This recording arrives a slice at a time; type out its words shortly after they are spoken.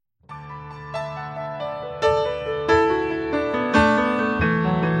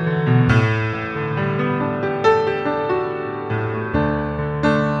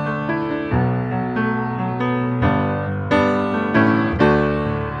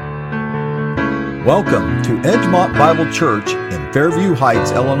Welcome to Edgemont Bible Church in Fairview Heights,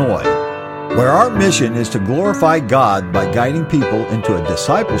 Illinois, where our mission is to glorify God by guiding people into a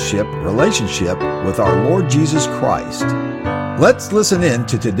discipleship relationship with our Lord Jesus Christ. Let's listen in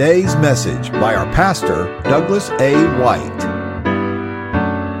to today's message by our pastor, Douglas A. White.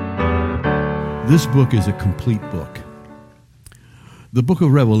 This book is a complete book. The book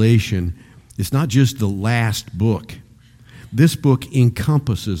of Revelation is not just the last book. This book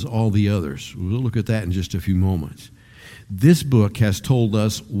encompasses all the others. We'll look at that in just a few moments. This book has told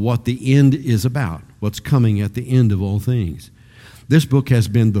us what the end is about, what's coming at the end of all things. This book has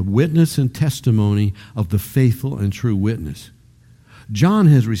been the witness and testimony of the faithful and true witness. John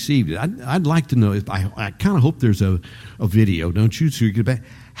has received it. I'd like to know, I kind of hope there's a video, don't you? So you get back.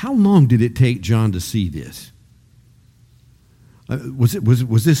 How long did it take John to see this? Was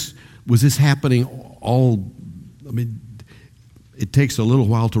this happening all, it takes a little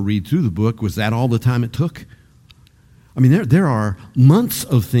while to read through the book. Was that all the time it took? There are months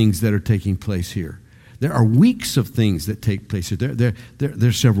of things that are taking place here. There are weeks of things that take place here.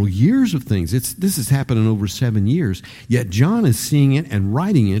 There's several years of things. This has happened in over 7 years. Yet John is seeing it and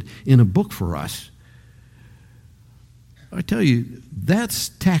writing it in a book for us. I tell you, that's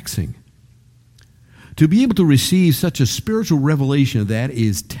taxing. To be able to receive such a spiritual revelation of that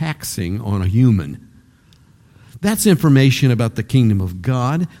is taxing on a human. That's information about the kingdom of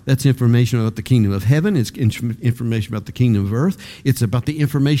God. That's information about the kingdom of heaven. It's information about the kingdom of earth. It's about the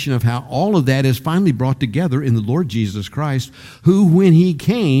information of how all of that is finally brought together in the Lord Jesus Christ, who, when he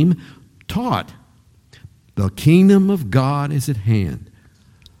came, taught the kingdom of God is at hand.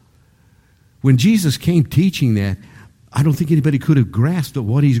 When Jesus came teaching that, I don't think anybody could have grasped at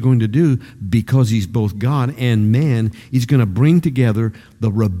what he's going to do because he's both God and man. He's going to bring together the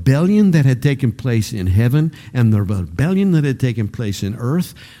rebellion that had taken place in heaven and the rebellion that had taken place in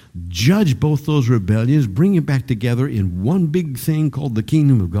earth, judge both those rebellions, bring it back together in one big thing called the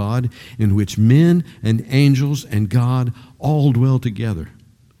kingdom of God, in which men and angels and God all dwell together.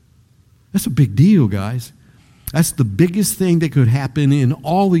 That's a big deal, guys. That's the biggest thing that could happen in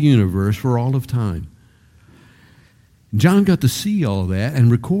all the universe for all of time. John got to see all that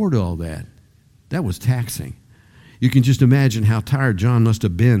and record all that. That was taxing. You can just imagine how tired John must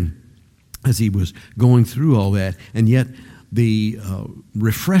have been as he was going through all that, and yet the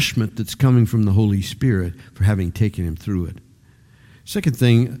refreshment that's coming from the Holy Spirit for having taken him through it. Second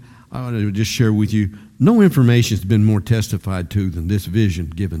thing I want to just share with you, no information has been more testified to than this vision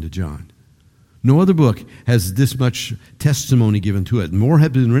given to John. No other book has this much testimony given to it. More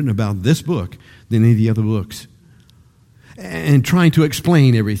have been written about this book than any of the other books. And trying to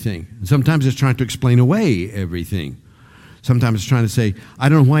explain everything. Sometimes it's trying to explain away everything. Sometimes it's trying to say, I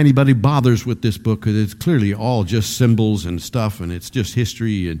don't know why anybody bothers with this book, because it's clearly all just symbols and stuff, and it's just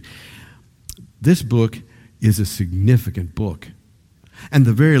history. And this book is a significant book. And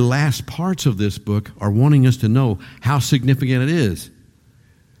the very last parts of this book are wanting us to know how significant it is.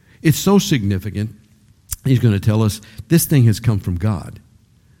 It's so significant, he's going to tell us this thing has come from God.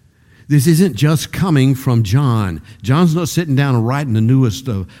 This isn't just coming from John. John's not sitting down and writing the newest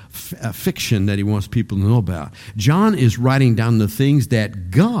fiction that he wants people to know about. John is writing down the things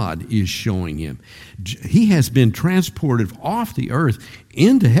that God is showing him. He has been transported off the earth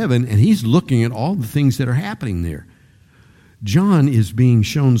into heaven, and he's looking at all the things that are happening there. John is being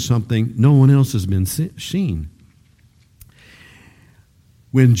shown something no one else has been seen.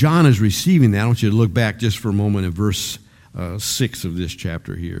 When John is receiving that, I want you to look back just for a moment at verse 6 of this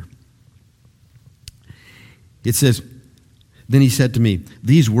chapter here. It says, then he said to me,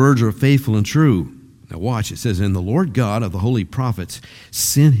 these words are faithful and true. Now watch, it says, and the Lord God of the holy prophets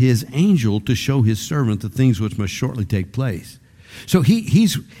sent his angel to show his servant the things which must shortly take place. So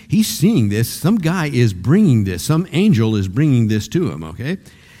he's seeing this. Some guy is bringing this. Some angel is bringing this to him, okay?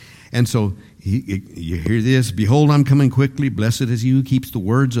 And so you hear this, behold, I'm coming quickly. Blessed is he who keeps the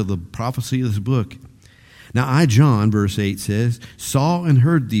words of the prophecy of this book. Now I, John, verse 8 says, saw and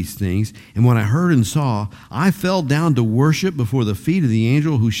heard these things, and when I heard and saw, I fell down to worship before the feet of the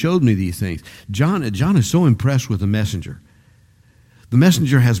angel who showed me these things. John is so impressed with the messenger. The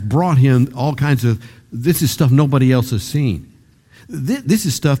messenger has brought him all kinds of, this is stuff nobody else has seen. This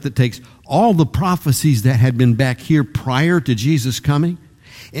is stuff that takes all the prophecies that had been back here prior to Jesus coming,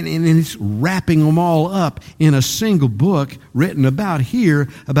 and it's wrapping them all up in a single book written about here,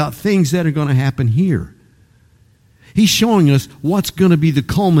 about things that are going to happen here. He's showing us what's going to be the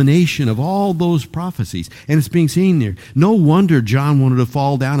culmination of all those prophecies. And it's being seen there. No wonder John wanted to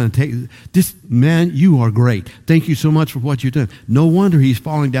fall down and take this. Man, you are great. Thank you so much for what you've done. No wonder he's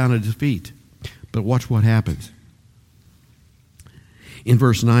falling down at his feet. But watch what happens. In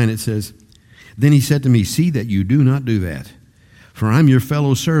verse 9 it says, Then he said to me, see that you do not do that. For I'm your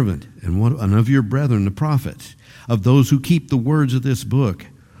fellow servant and one of your brethren, the prophets, of those who keep the words of this book.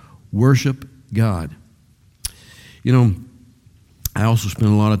 Worship God. You know, I also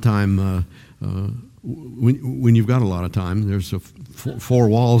spend a lot of time, when you've got a lot of time, there's four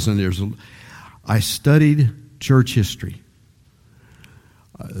walls and I studied church history.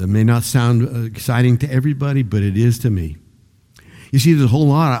 It may not sound exciting to everybody, but it is to me. You see, there's a whole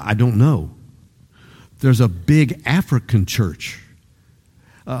lot I don't know. There's a big African church.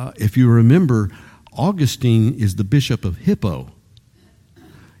 If you remember, Augustine is the bishop of Hippo.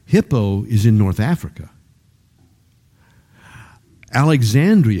 Hippo is in North Africa.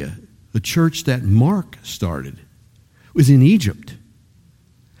 Alexandria, the church that Mark started, was in Egypt.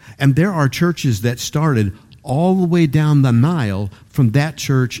 And there are churches that started all the way down the Nile from that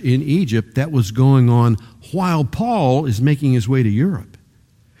church in Egypt that was going on while Paul is making his way to Europe.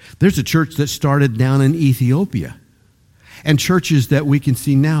 There's a church that started down in Ethiopia. And churches that we can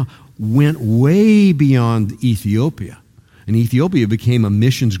see now went way beyond Ethiopia. And Ethiopia became a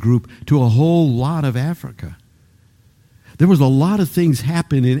missions group to a whole lot of Africa. There was a lot of things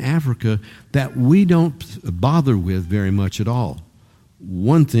happen in Africa that we don't bother with very much at all.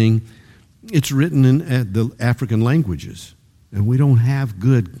 One thing, it's written in the African languages, and we don't have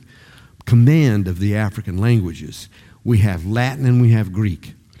good command of the African languages. We have Latin and we have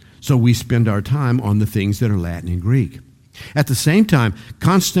Greek. So we spend our time on the things that are Latin and Greek. At the same time,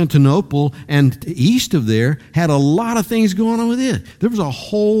 Constantinople and east of there had a lot of things going on with it. There was a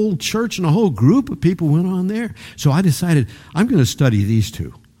whole church and a whole group of people went on there. So I decided I'm going to study these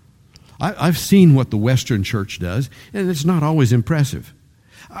two. I've seen what the Western church does, and it's not always impressive.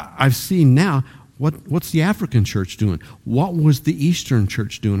 I've seen now what's the African church doing? What was the Eastern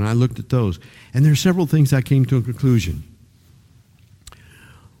church doing? I looked at those. And there are several things I came to a conclusion.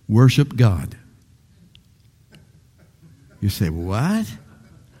 Worship God. You say, what?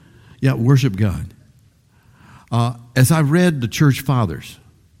 Yeah, worship God. As I read the church fathers,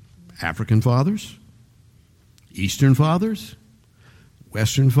 African fathers, Eastern fathers,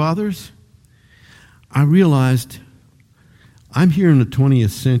 Western fathers, I realized I'm here in the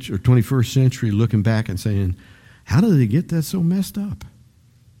 20th century or 21st century looking back and saying, how did they get that so messed up?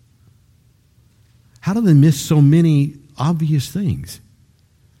 How did they miss so many obvious things?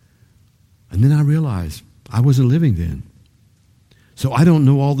 And then I realized I wasn't living then. So I don't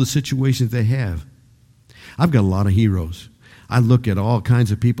know all the situations they have. I've got a lot of heroes. I look at all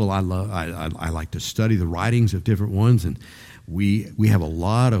kinds of people I love. I like to study the writings of different ones, and we have a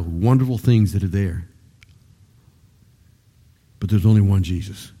lot of wonderful things that are there. But there's only one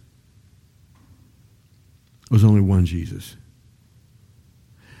Jesus. There's only one Jesus.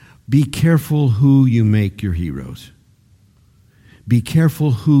 Be careful who you make your heroes. Be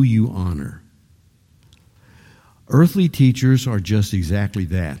careful who you honor. Earthly teachers are just exactly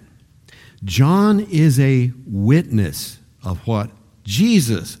that. John is a witness of what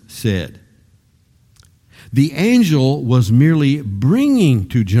Jesus said. The angel was merely bringing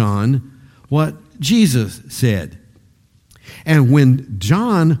to John what Jesus said. And when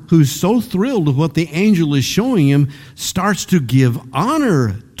John, who's so thrilled with what the angel is showing him, starts to give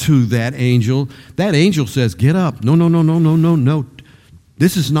honor to that angel says, get up. No.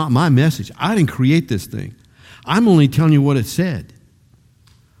 This is not my message. I didn't create this thing. I'm only telling you what it said.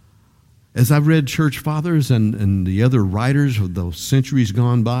 As I've read church fathers and the other writers of those centuries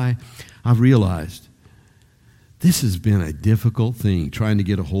gone by, I've realized this has been a difficult thing, trying to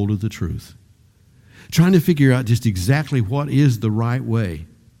get a hold of the truth. Trying to figure out just exactly what is the right way.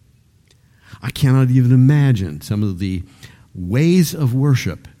 I cannot even imagine some of the ways of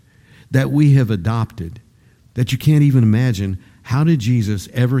worship that we have adopted that you can't even imagine. How did Jesus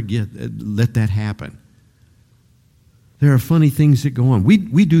ever let that happen? There are funny things that go on. We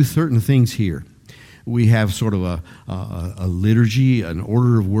do certain things here. We have sort of a liturgy, an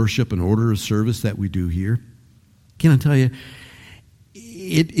order of worship, an order of service that we do here. Can I tell you,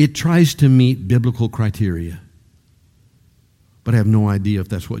 it tries to meet biblical criteria. But I have no idea if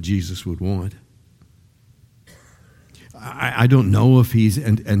that's what Jesus would want. I don't know if he's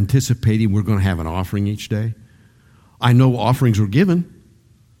anticipating we're going to have an offering each day. I know offerings were given.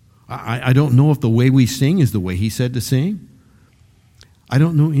 I don't know if the way we sing is the way he said to sing. I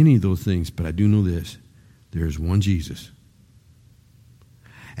don't know any of those things, but I do know this. There is one Jesus.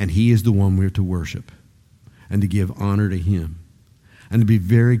 And he is the one we're to worship and to give honor to him and to be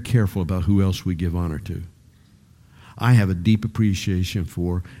very careful about who else we give honor to. I have a deep appreciation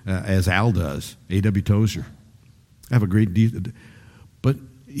for, as Al does, A.W. Tozer. I have a great deal, but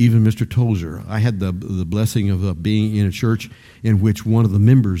even Mr. Tozer. I had the blessing of being in a church in which one of the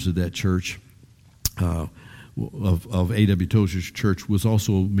members of that church of A.W. Tozer's church, was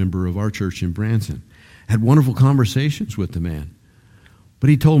also a member of our church in Branson. Had wonderful conversations with the man. But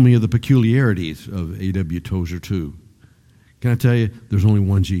he told me of the peculiarities of A.W. Tozer too. Can I tell you, there's only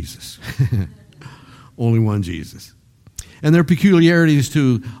one Jesus. Only one Jesus. And there are peculiarities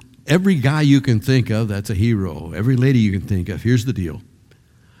to every guy you can think of that's a hero, every lady you can think of. Here's the deal.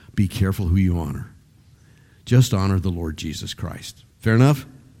 Be careful who you honor. Just honor the Lord Jesus Christ. Fair enough?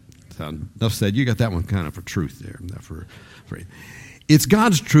 Enough said. You got that one kind of for truth there. It's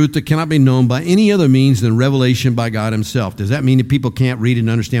God's truth that cannot be known by any other means than revelation by God himself. Does that mean that people can't read and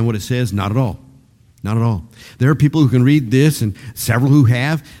understand what it says? Not at all. Not at all. There are people who can read this, and several who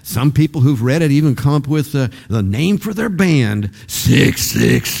have. Some people who've read it even come up with the name for their band,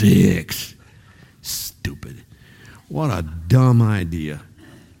 666. Stupid. What a dumb idea.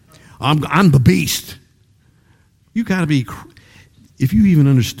 I'm the beast. You got to be... If you even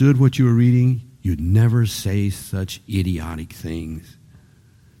understood what you were reading, you'd never say such idiotic things.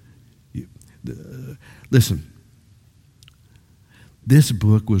 Listen, this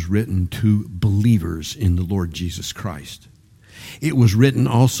book was written to believers in the Lord Jesus Christ. It was written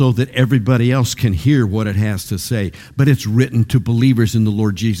also that everybody else can hear what it has to say, but it's written to believers in the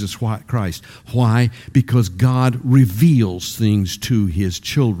Lord Jesus Christ. Why? Because God reveals things to his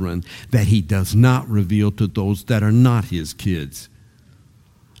children that he does not reveal to those that are not his kids.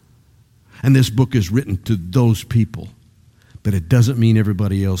 And this book is written to those people, but it doesn't mean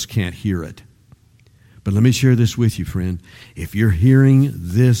everybody else can't hear it. But let me share this with you, friend. If you're hearing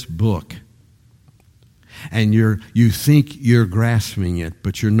this book and you think you're grasping it,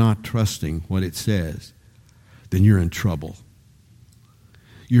 but you're not trusting what it says, then you're in trouble.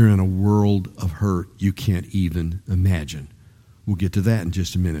 You're in a world of hurt you can't even imagine. We'll get to that in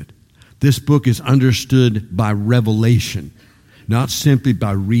just a minute. This book is understood by revelation, not simply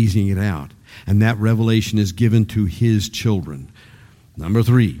by reasoning it out. And that revelation is given to his children. Number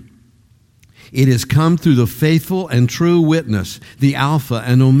 3, it has come through the faithful and true witness, the Alpha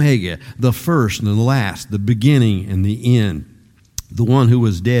and Omega, the first and the last, the beginning and the end, the one who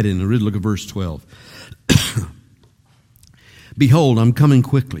was dead. In the look at verse 12. Behold, I'm coming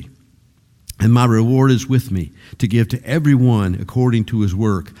quickly, and my reward is with me to give to everyone according to his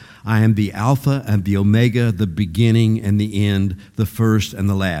work. I am the Alpha and the Omega, the beginning and the end, the first and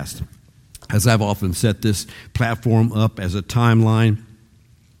the last. As I've often set this platform up as a timeline,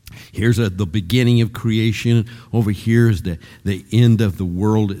 here's the beginning of creation. Over here is the end of the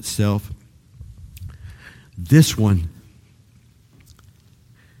world itself. This one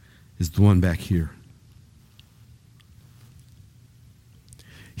is the one back here.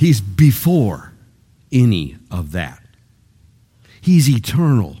 He's before any of that. He's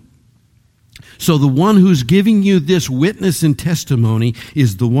eternal. So the one who's giving you this witness and testimony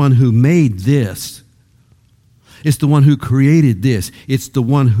is the one who made this. It's the one who created this. It's the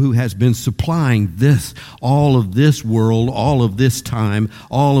one who has been supplying this, all of this world, all of this time,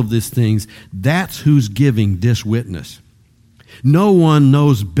 all of these things. That's who's giving this witness. No one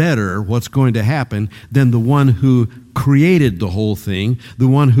knows better what's going to happen than the one who created the whole thing, the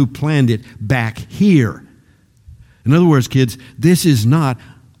one who planned it back here. In other words, kids, this is not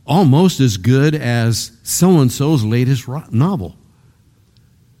almost as good as so-and-so's latest novel.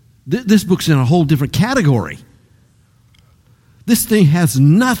 This book's in a whole different category. This thing has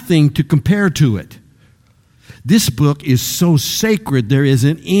nothing to compare to it. This book is so sacred there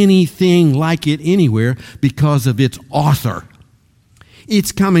isn't anything like it anywhere because of its author.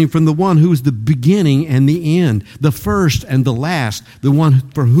 It's coming from the one who is the beginning and the end, the first and the last, the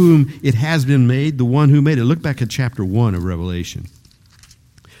one for whom it has been made, the one who made it. Look back at chapter 1 of Revelation.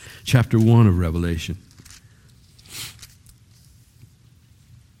 Chapter 1 of Revelation.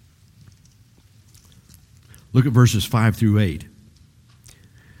 Look at verses 5 through 8.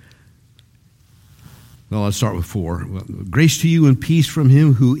 Well, let's start with 4. Well, grace to you and peace from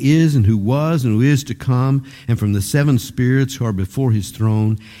him who is and who was and who is to come, and from the 7 spirits who are before his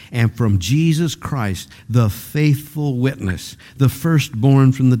throne, and from Jesus Christ, the faithful witness, the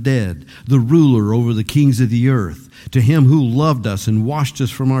firstborn from the dead, the ruler over the kings of the earth, to him who loved us and washed us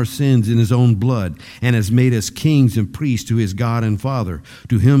from our sins in his own blood, and has made us kings and priests to his God and Father.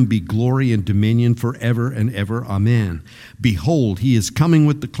 To him be glory and dominion forever and ever. Amen. Behold, he is coming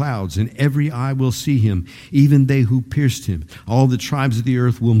with the clouds, and every eye will see him, even they who pierced him. All the tribes of the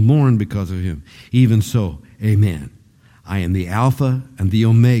earth will mourn because of him. Even so, amen. I am the Alpha and the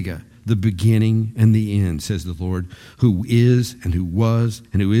Omega, the beginning and the end, says the Lord, who is and who was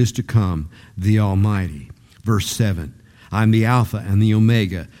and who is to come, the Almighty. Verse 7, I am the Alpha and the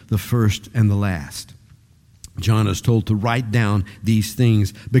Omega, the first and the last. John is told to write down these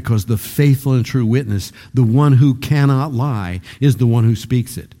things because the faithful and true witness, the one who cannot lie, is the one who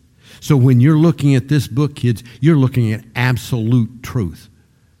speaks it. So when you're looking at this book, kids, you're looking at absolute truth.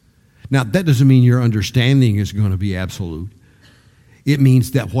 Now, that doesn't mean your understanding is going to be absolute. It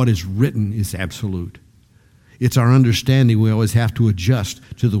means that what is written is absolute. It's our understanding we always have to adjust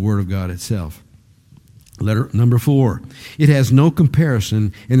to the Word of God itself. Letter number 4. It has no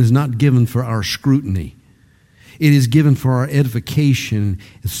comparison and is not given for our scrutiny. It is given for our edification,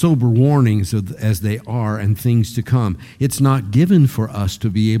 sober warnings as they are, and things to come. It's not given for us to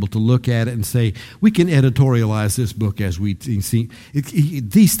be able to look at it and say, we can editorialize this book as we see.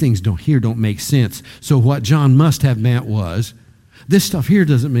 These things don't make sense. So what John must have meant was, this stuff here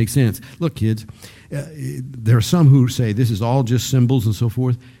doesn't make sense. Look, kids, there are some who say this is all just symbols and so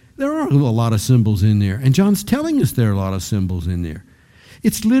forth. There are a lot of symbols in there, and John's telling us there are a lot of symbols in there.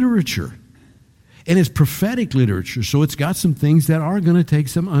 It's literature. And it's prophetic literature, so it's got some things that are going to take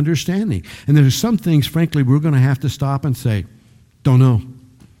some understanding. And there's some things, frankly, we're going to have to stop and say, don't know.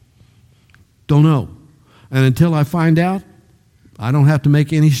 Don't know. And until I find out, I don't have to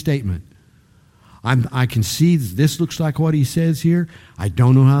make any statement. I can see this looks like what he says here. I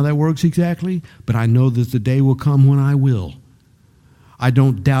don't know how that works exactly, but I know that the day will come when I will. I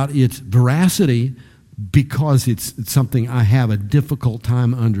don't doubt its veracity, because it's something I have a difficult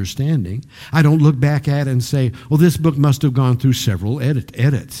time understanding. I don't look back at it and say, well, this book must have gone through several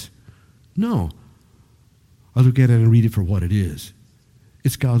edits. No. I look at it and read it for what it is.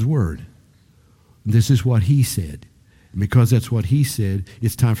 It's God's Word. This is what He said. And because that's what He said,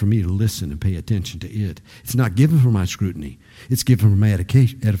 it's time for me to listen and pay attention to it. It's not given for my scrutiny. It's given for my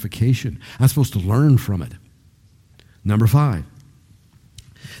edification. I'm supposed to learn from it. Number 5.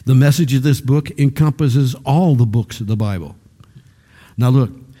 The message of this book encompasses all the books of the Bible. Now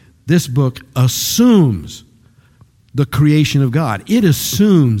look, this book assumes the creation of God. It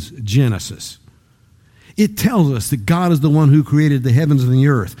assumes Genesis. It tells us that God is the one who created the heavens and the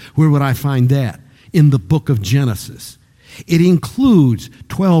earth. Where would I find that? In the book of Genesis. It includes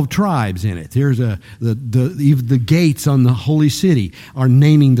 12 tribes in it. There's the gates on the holy city are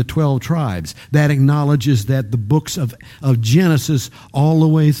naming the 12 tribes. That acknowledges that the books of Genesis all the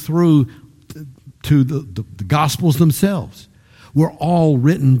way through to the Gospels themselves were all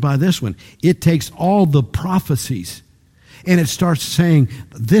written by this one. It takes all the prophecies and it starts saying,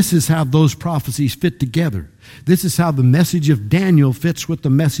 this is how those prophecies fit together. This is how the message of Daniel fits with the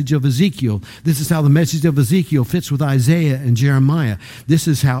message of Ezekiel. This is how the message of Ezekiel fits with Isaiah and Jeremiah. This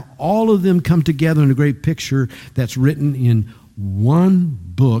is how all of them come together in a great picture that's written in one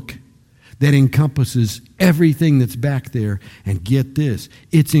book that encompasses everything that's back there. And get this,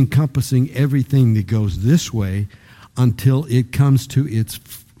 it's encompassing everything that goes this way until it comes to its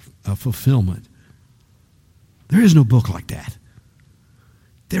fulfillment. There is no book like that.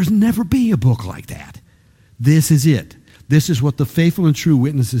 There's never be a book like that. This is it. This is what the faithful and true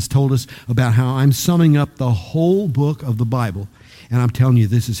witnesses told us about how I'm summing up the whole book of the Bible. And I'm telling you,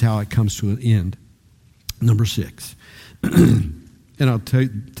 this is how it comes to an end. Number 6. And I'll tell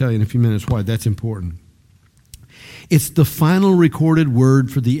you in a few minutes why that's important. It's the final recorded word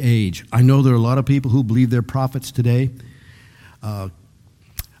for the age. I know there are a lot of people who believe they're prophets today.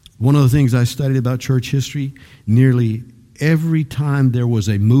 One of the things I studied about church history, nearly every time there was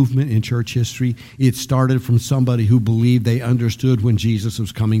a movement in church history, it started from somebody who believed they understood when Jesus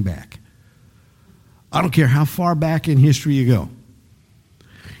was coming back. I don't care how far back in history you go.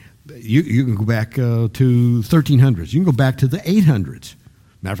 You can go back to 1300s. You can go back to the 800s.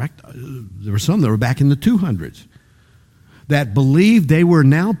 Matter of fact, there were some that were back in the 200s that believed they were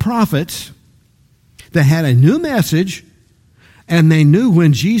now prophets that had a new message, and they knew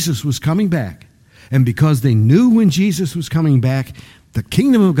when Jesus was coming back. And because they knew when Jesus was coming back, the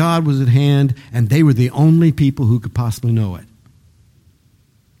kingdom of God was at hand, and they were the only people who could possibly know it.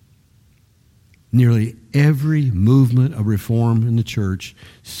 Nearly every movement of reform in the church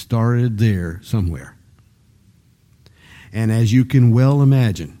started there somewhere. And as you can well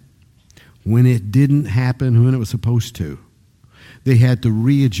imagine, when it didn't happen when it was supposed to, they had to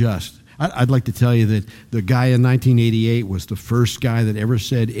readjust. I'd like to tell you that the guy in 1988 was the first guy that ever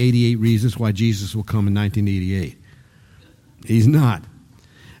said 88 reasons why Jesus will come in 1988. He's not.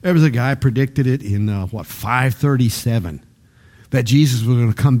 There was a guy predicted it in, 537, that Jesus was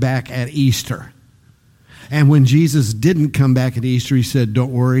going to come back at Easter. And when Jesus didn't come back at Easter, he said,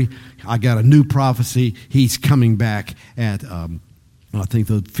 don't worry, I got a new prophecy. He's coming back at, I think,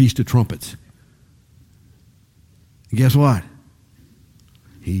 the Feast of Trumpets. And guess what?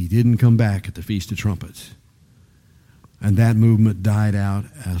 He didn't come back at the Feast of Trumpets. And that movement died out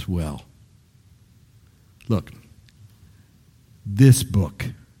as well. Look, this book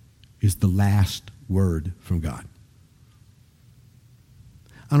is the last word from God.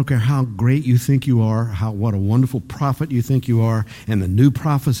 I don't care how great you think you are, what a wonderful prophet you think you are, and the new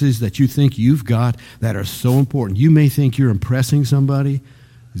prophecies that you think you've got that are so important. You may think you're impressing somebody.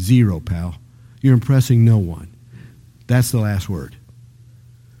 Zero, pal. You're impressing no one. That's the last word.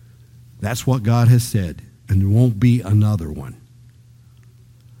 That's what God has said, and there won't be another one.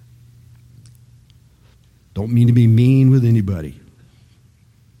 Don't mean to be mean with anybody.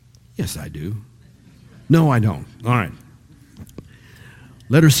 Yes, I do. No, I don't. All right.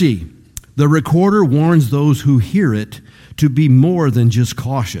 Letter C. The recorder warns those who hear it to be more than just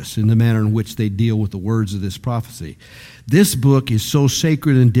cautious in the manner in which they deal with the words of this prophecy. This book is so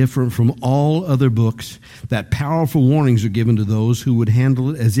sacred and different from all other books that powerful warnings are given to those who would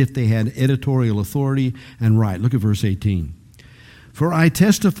handle it as if they had editorial authority and right. Look at verse 18. For I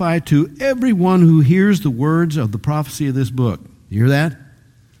testify to everyone who hears the words of the prophecy of this book. You hear that?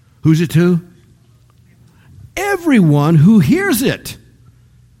 Who's it to? Everyone who hears it.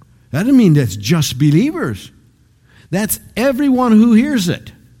 That doesn't mean that's just believers. That's everyone who hears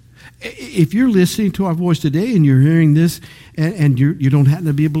it. If you're listening to our voice today and you're hearing this and you don't happen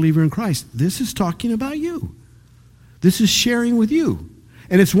to be a believer in Christ, this is talking about you. This is sharing with you.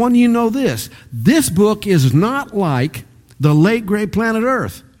 And it's one you know this. This book is not like the late great planet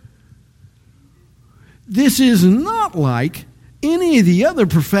Earth. This is not like any of the other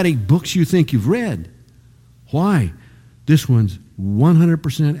prophetic books you think you've read. Why? This one's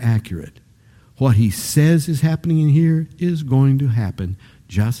 100% accurate. What he says is happening in here is going to happen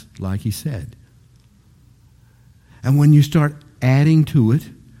just like he said. And when you start adding to it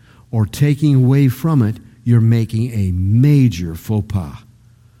or taking away from it, you're making a major faux pas.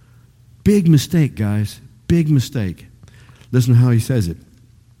 Big mistake, guys. Big mistake. Listen to how he says it.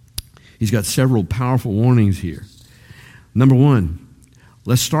 He's got several powerful warnings here. Number one,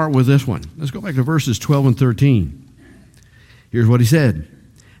 let's start with this one. Let's go back to verses 12 and 13. Here's what he said.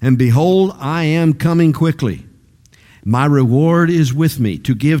 And behold, I am coming quickly. My reward is with me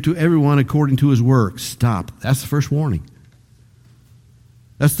to give to everyone according to his work. Stop. That's the first warning.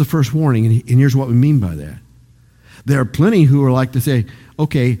 That's the first warning. And here's what we mean by that. There are plenty who are like to say,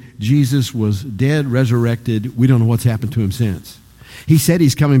 okay, Jesus was dead, resurrected. We don't know what's happened to him since. He said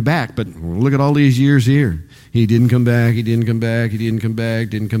he's coming back, but look at all these years here. He didn't come back, he didn't come back, he didn't come back,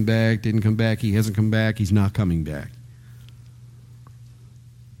 didn't come back, didn't come back. He hasn't come back, he's not coming back.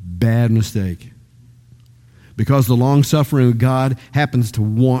 Bad mistake. Because the long-suffering of God happens to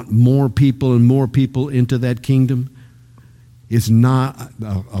want more people and more people into that kingdom, it's not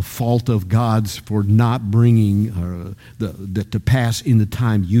a fault of God's for not bringing to pass in the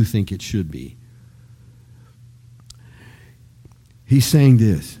time you think it should be. He's saying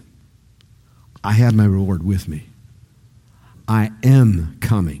this, I have my reward with me. I am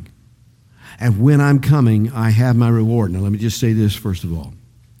coming. And when I'm coming, I have my reward. Now let me just say this first of all.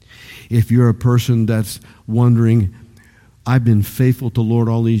 If you're a person that's wondering, I've been faithful to the Lord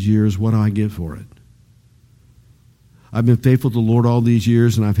all these years, what do I get for it? I've been faithful to the Lord all these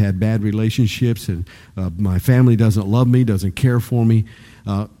years, and I've had bad relationships, and my family doesn't love me, doesn't care for me.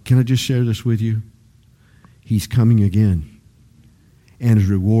 Can I just share this with you? He's coming again, and his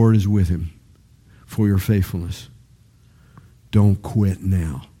reward is with him for your faithfulness. Don't quit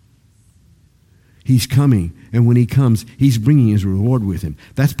now. He's coming, and when he comes, he's bringing his reward with him.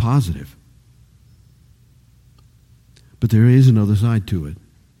 That's positive. But there is another side to it.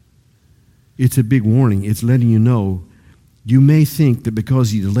 It's a big warning. It's letting you know you may think that because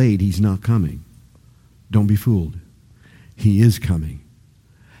he delayed, he's not coming. Don't be fooled. He is coming.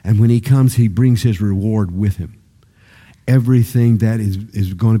 And when he comes, he brings his reward with him. Everything that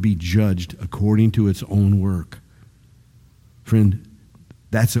is going to be judged according to its own work. Friend,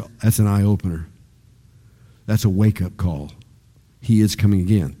 that's an eye-opener. That's a wake-up call. He is coming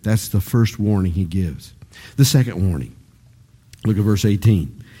again. That's the first warning he gives. The second warning. Look at verse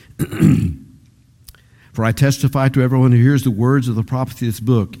 18. For I testify to everyone who hears the words of the prophecy of this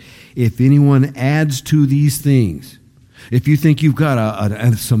book, if anyone adds to these things, if you think you've got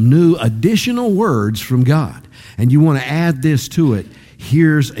some new additional words from God, and you want to add this to it,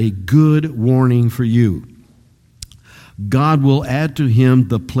 here's a good warning for you. God will add to him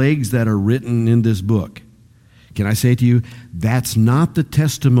the plagues that are written in this book. Can I say to you, that's not the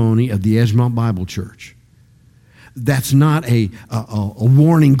testimony of the Edgemont Bible Church. That's not a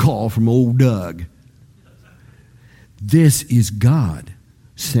warning call from old Doug. This is God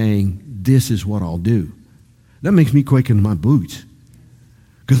saying, this is what I'll do. That makes me quake in my boots.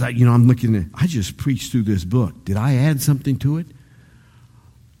 Because I'm looking at, I just preached through this book. Did I add something to it?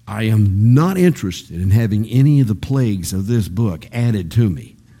 I am not interested in having any of the plagues of this book added to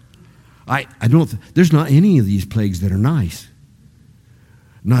me. There's not any of these plagues that are nice.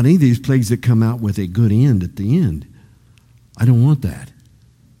 Not any of these plagues that come out with a good end at the end. I don't want that.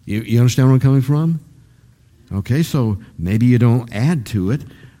 You understand where I'm coming from? Okay, so maybe you don't add to it.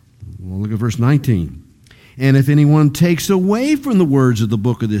 Well, look at verse 19. And if anyone takes away from the words of the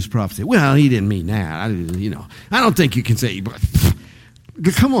book of this prophecy, well, he didn't mean that. I don't think you can say,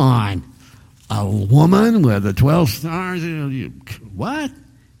 come on, a woman with the 12 stars? What?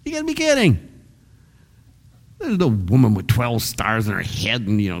 You got to be kidding. There's no woman with 12 stars in her head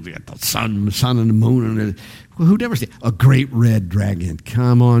and, they got the sun and the moon. And who'd ever say a great red dragon?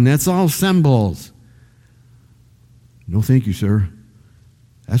 Come on, that's all symbols. No, thank you, sir.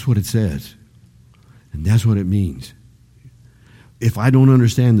 That's what it says. And that's what it means. If I don't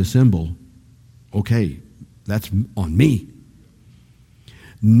understand the symbol, okay, that's on me.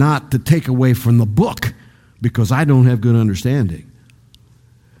 Not to take away from the book because I don't have good understanding.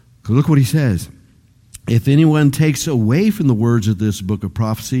 Because look what he says. If anyone takes away from the words of this book of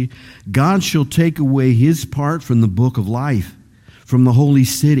prophecy, God shall take away his part from the book of life, from the holy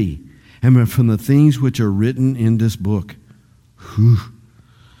city, and from the things which are written in this book. Whew.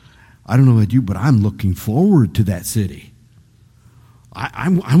 I don't know about you, but I'm looking forward to that city. I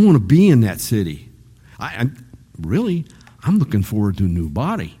want to be in that city. I'm looking forward to a new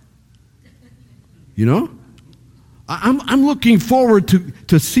body. I'm looking forward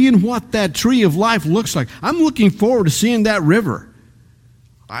to seeing what that tree of life looks like. I'm looking forward to seeing that river.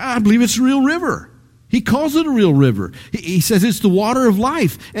 I believe it's a real river. He calls it a real river. He says it's the water of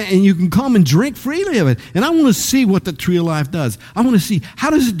life, and you can come and drink freely of it. And I want to see what the tree of life does. I want to see, how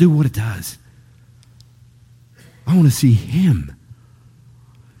does it do what it does? I want to see him.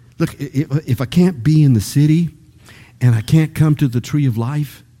 Look, if I can't be in the city and I can't come to the tree of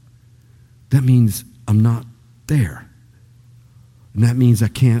life, that means I'm not there. And that means I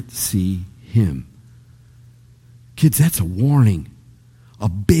can't see him. Kids, that's a warning. A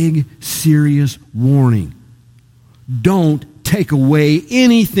big, serious warning. Don't take away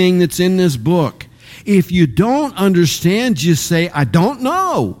anything that's in this book. If you don't understand, just say, I don't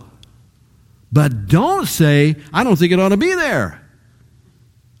know. But don't say, I don't think it ought to be there.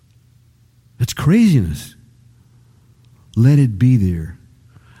 That's craziness. Let it be there.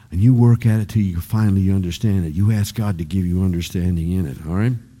 And you work at it till you finally understand it. You ask God to give you understanding in it, all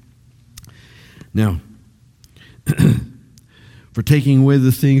right? Now, for taking away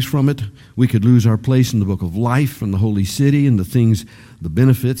the things from it, we could lose our place in the book of life from the holy city and the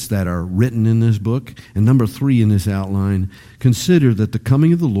benefits that are written in this book. And number 3 in this outline, consider that the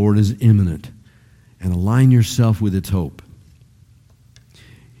coming of the Lord is imminent and align yourself with its hope.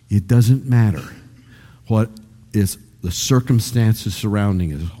 It doesn't matter what is the circumstances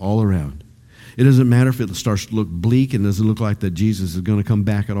surrounding us all around. It doesn't matter if it starts to look bleak and doesn't look like that Jesus is going to come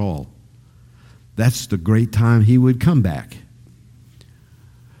back at all. That's the great time he would come back.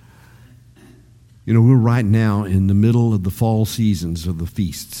 We're right now in the middle of the fall seasons of the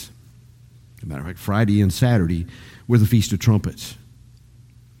feasts. As a matter of fact, Friday and Saturday were the Feast of Trumpets.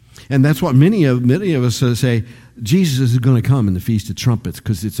 And that's what many of us say, Jesus is going to come in the Feast of Trumpets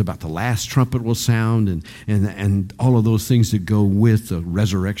because it's about the last trumpet will sound and all of those things that go with the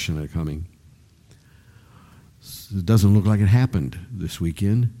resurrection that are coming. It doesn't look like it happened this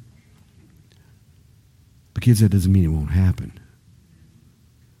weekend. But kids, that doesn't mean it won't happen.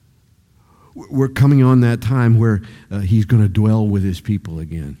 We're coming on that time where he's going to dwell with his people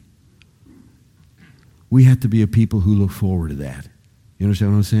again. We have to be a people who look forward to that. You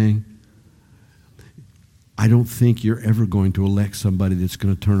understand what I'm saying? I don't think you're ever going to elect somebody that's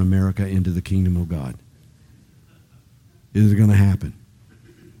going to turn America into the kingdom of God. Is it going to happen?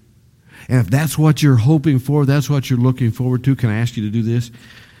 And if that's what you're hoping for, that's what you're looking forward to, can I ask you to do this?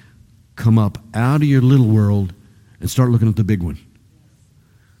 Come up out of your little world and start looking at the big one.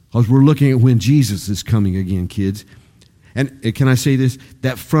 Because we're looking at when Jesus is coming again, kids. And can I say this?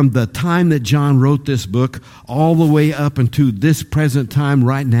 That from the time that John wrote this book all the way up into this present time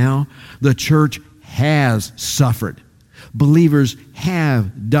right now, the church has suffered. Believers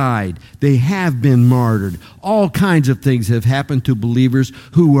have died. They have been martyred. All kinds of things have happened to believers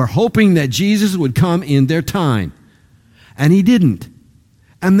who were hoping that Jesus would come in their time. And he didn't.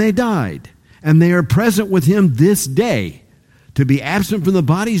 And they died. And they are present with him this day. To be absent from the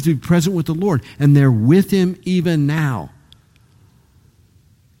body is to be present with the Lord. And they're with him even now.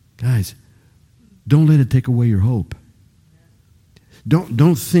 Guys, don't let it take away your hope.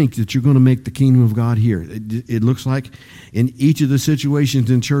 Don't think that you're going to make the kingdom of God here. It looks like in each of the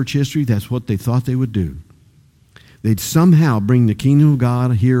situations in church history, that's what they thought they would do. They'd somehow bring the kingdom of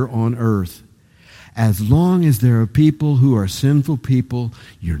God here on earth. As long as there are people who are sinful people,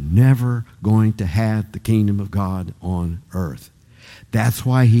 you're never going to have the kingdom of God on earth. That's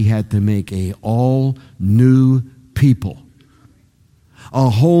why he had to make a all new people. A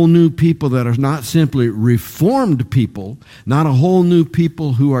whole new people that are not simply reformed people, not a whole new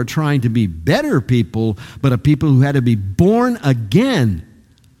people who are trying to be better people, but a people who had to be born again.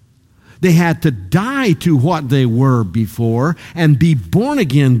 They had to die to what they were before and be born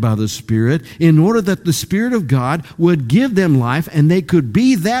again by the Spirit in order that the Spirit of God would give them life and they could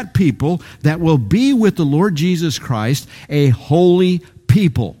be that people that will be with the Lord Jesus Christ, a holy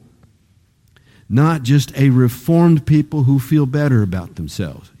people. Not just a reformed people who feel better about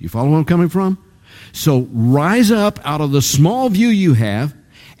themselves. You follow where I'm coming from? So rise up out of the small view you have,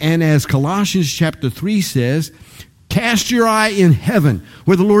 and as Colossians chapter 3 says, cast your eye in heaven,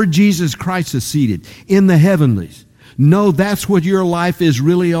 where the Lord Jesus Christ is seated, in the heavenlies. No, that's what your life is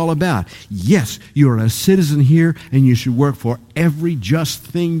really all about. Yes, you're a citizen here, and you should work for every just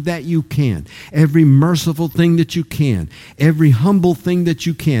thing that you can, every merciful thing that you can, every humble thing that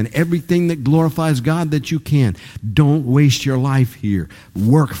you can, everything that glorifies God that you can. Don't waste your life here.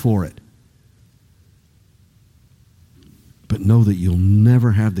 Work for it. But know that you'll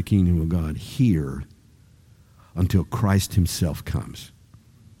never have the kingdom of God here until Christ himself comes.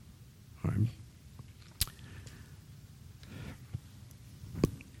 All right.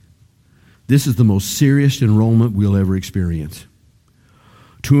 This is the most serious enrollment we'll ever experience.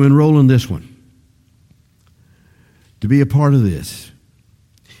 To enroll in this one, to be a part of this,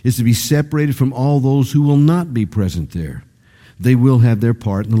 is to be separated from all those who will not be present there. They will have their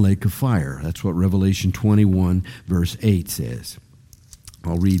part in the lake of fire. That's what Revelation 21, verse 8 says.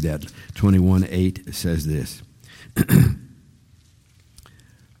 I'll read that. 21:8 says this.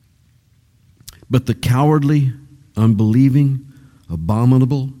 But the cowardly, unbelieving,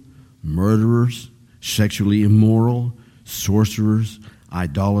 abominable, murderers, sexually immoral, sorcerers,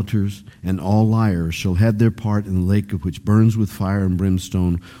 idolaters, and all liars shall have their part in the lake of which burns with fire and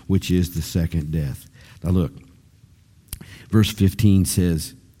brimstone, which is the second death. Now look, verse 15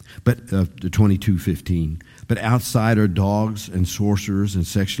 says, but 22:15. But outside are dogs and sorcerers and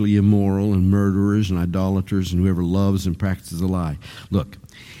sexually immoral and murderers and idolaters and whoever loves and practices a lie. Look,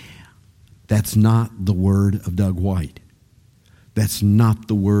 that's not the word of Doug White. That's not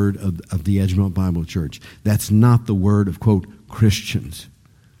the word of the Edgemont Bible Church. That's not the word of, quote, Christians.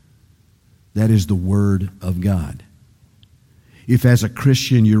 That is the word of God. If as a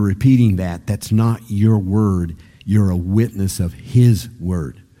Christian you're repeating that, that's not your word. You're a witness of his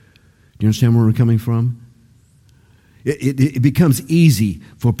word. Do you understand where we're coming from? It becomes easy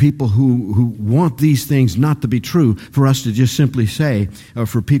for people who want these things not to be true for us to just simply say, or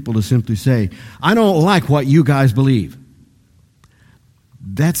for people to simply say, I don't like what you guys believe.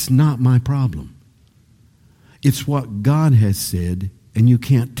 That's not my problem. It's what God has said, and you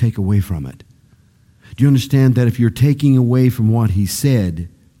can't take away from it. Do you understand that if you're taking away from what he said,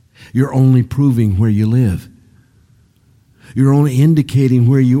 you're only proving where you live? You're only indicating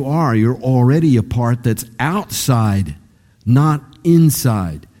where you are. You're already a part that's outside, not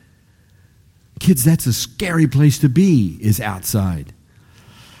inside. Kids, that's a scary place to be, is outside.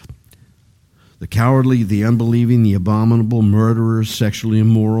 The cowardly, the unbelieving, the abominable, murderers, sexually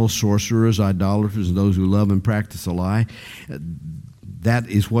immoral, sorcerers, idolaters, and those who love and practice a lie. That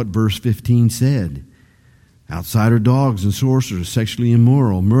is what verse 15 said. Outside are dogs and sorcerers, sexually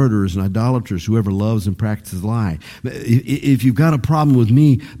immoral, murderers and idolaters, whoever loves and practices a lie. If you've got a problem with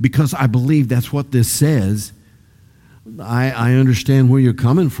me because I believe that's what this says, I understand where you're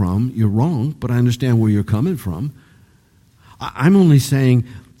coming from. You're wrong, but I understand where you're coming from. I'm only saying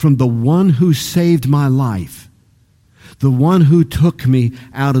from the one who saved my life, the one who took me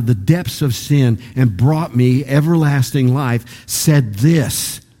out of the depths of sin and brought me everlasting life, said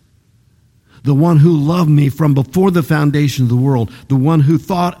this. The one who loved me from before the foundation of the world, the one who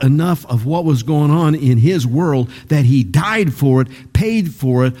thought enough of what was going on in his world that he died for it, paid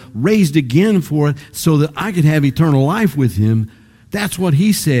for it, raised again for it, so that I could have eternal life with him. That's what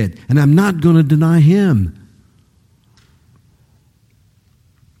he said, and I'm not going to deny him.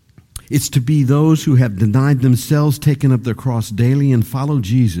 It's to be those who have denied themselves, taken up their cross daily, and follow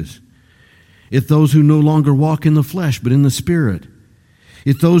Jesus. It's those who no longer walk in the flesh, but in the Spirit.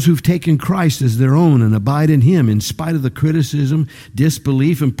 It's those who've taken Christ as their own and abide in him in spite of the criticism,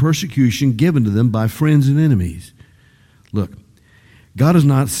 disbelief, and persecution given to them by friends and enemies. Look, God is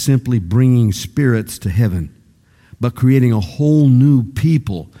not simply bringing spirits to heaven, but creating a whole new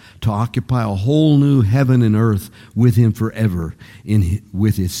people to occupy a whole new heaven and earth with him forever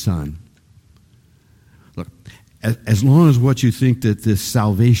with his Son. Look, As long as what you think that this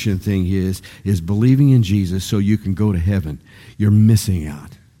salvation thing is believing in Jesus so you can go to heaven, you're missing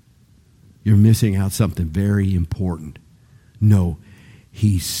out. You're missing out something very important. No,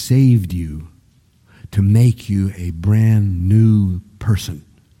 he saved you to make you a brand new person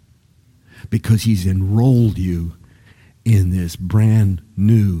because he's enrolled you in this brand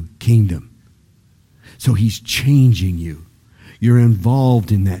new kingdom. So he's changing you. You're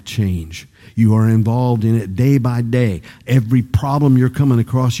involved in that change. You are involved in it day by day. Every problem you're coming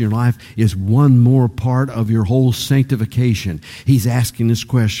across in your life is one more part of your whole sanctification. He's asking this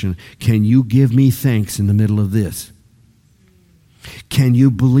question, can you give me thanks in the middle of this? Can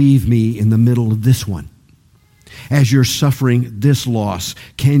you believe me in the middle of this one? As you're suffering this loss,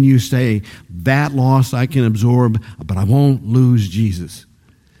 can you say, that loss I can absorb, but I won't lose Jesus?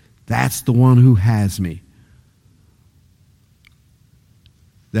 That's the one who has me.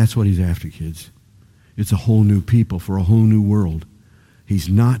 That's what he's after, kids. It's a whole new people for a whole new world. He's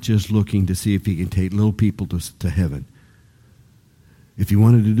not just looking to see if he can take little people to heaven. If he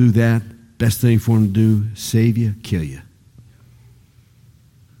wanted to do that, best thing for him to do, save you, kill you.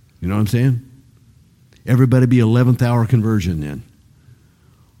 You know what I'm saying? Everybody be 11th hour conversion then.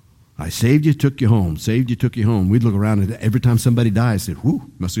 I saved you, took you home. Saved you, took you home. We'd look around and every time somebody dies, say,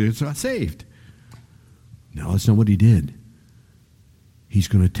 whoo, must have got saved. No, that's not what he did. He's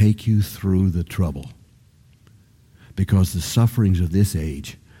going to take you through the trouble because the sufferings of this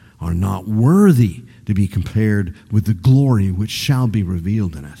age are not worthy to be compared with the glory which shall be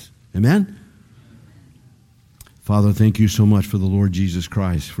revealed in us. Amen? Father, thank you so much for the Lord Jesus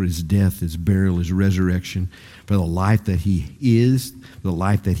Christ, for his death, his burial, his resurrection, for the life that he is, the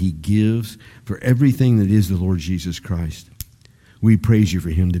life that he gives, for everything that is the Lord Jesus Christ. We praise you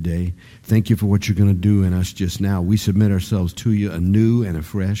for him today. Thank you for what you're going to do in us just now. We submit ourselves to you anew and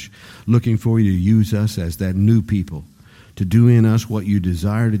afresh, looking for you to use us as that new people, to do in us what you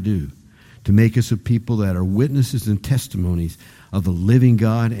desire to do, to make us a people that are witnesses and testimonies of the living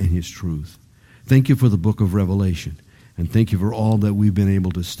God and his truth. Thank you for the book of Revelation, and thank you for all that we've been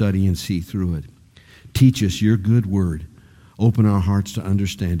able to study and see through it. Teach us your good word. Open our hearts to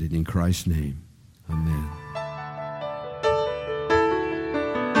understand it in Christ's name. Amen.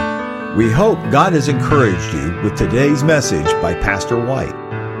 We hope God has encouraged you with today's message by Pastor White.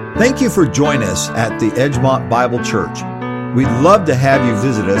 Thank you for joining us at the Edgemont Bible Church. We'd love to have you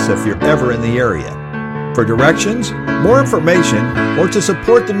visit us if you're ever in the area. For directions, more information, or to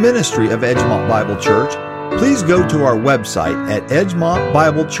support the ministry of Edgemont Bible Church, please go to our website at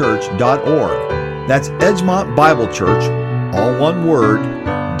edgemontbiblechurch.org. That's Edgemont Bible Church, all one word,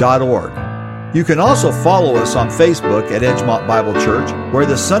 .org. You can also follow us on Facebook at Edgemont Bible Church, where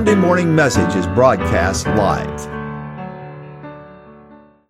the Sunday morning message is broadcast live.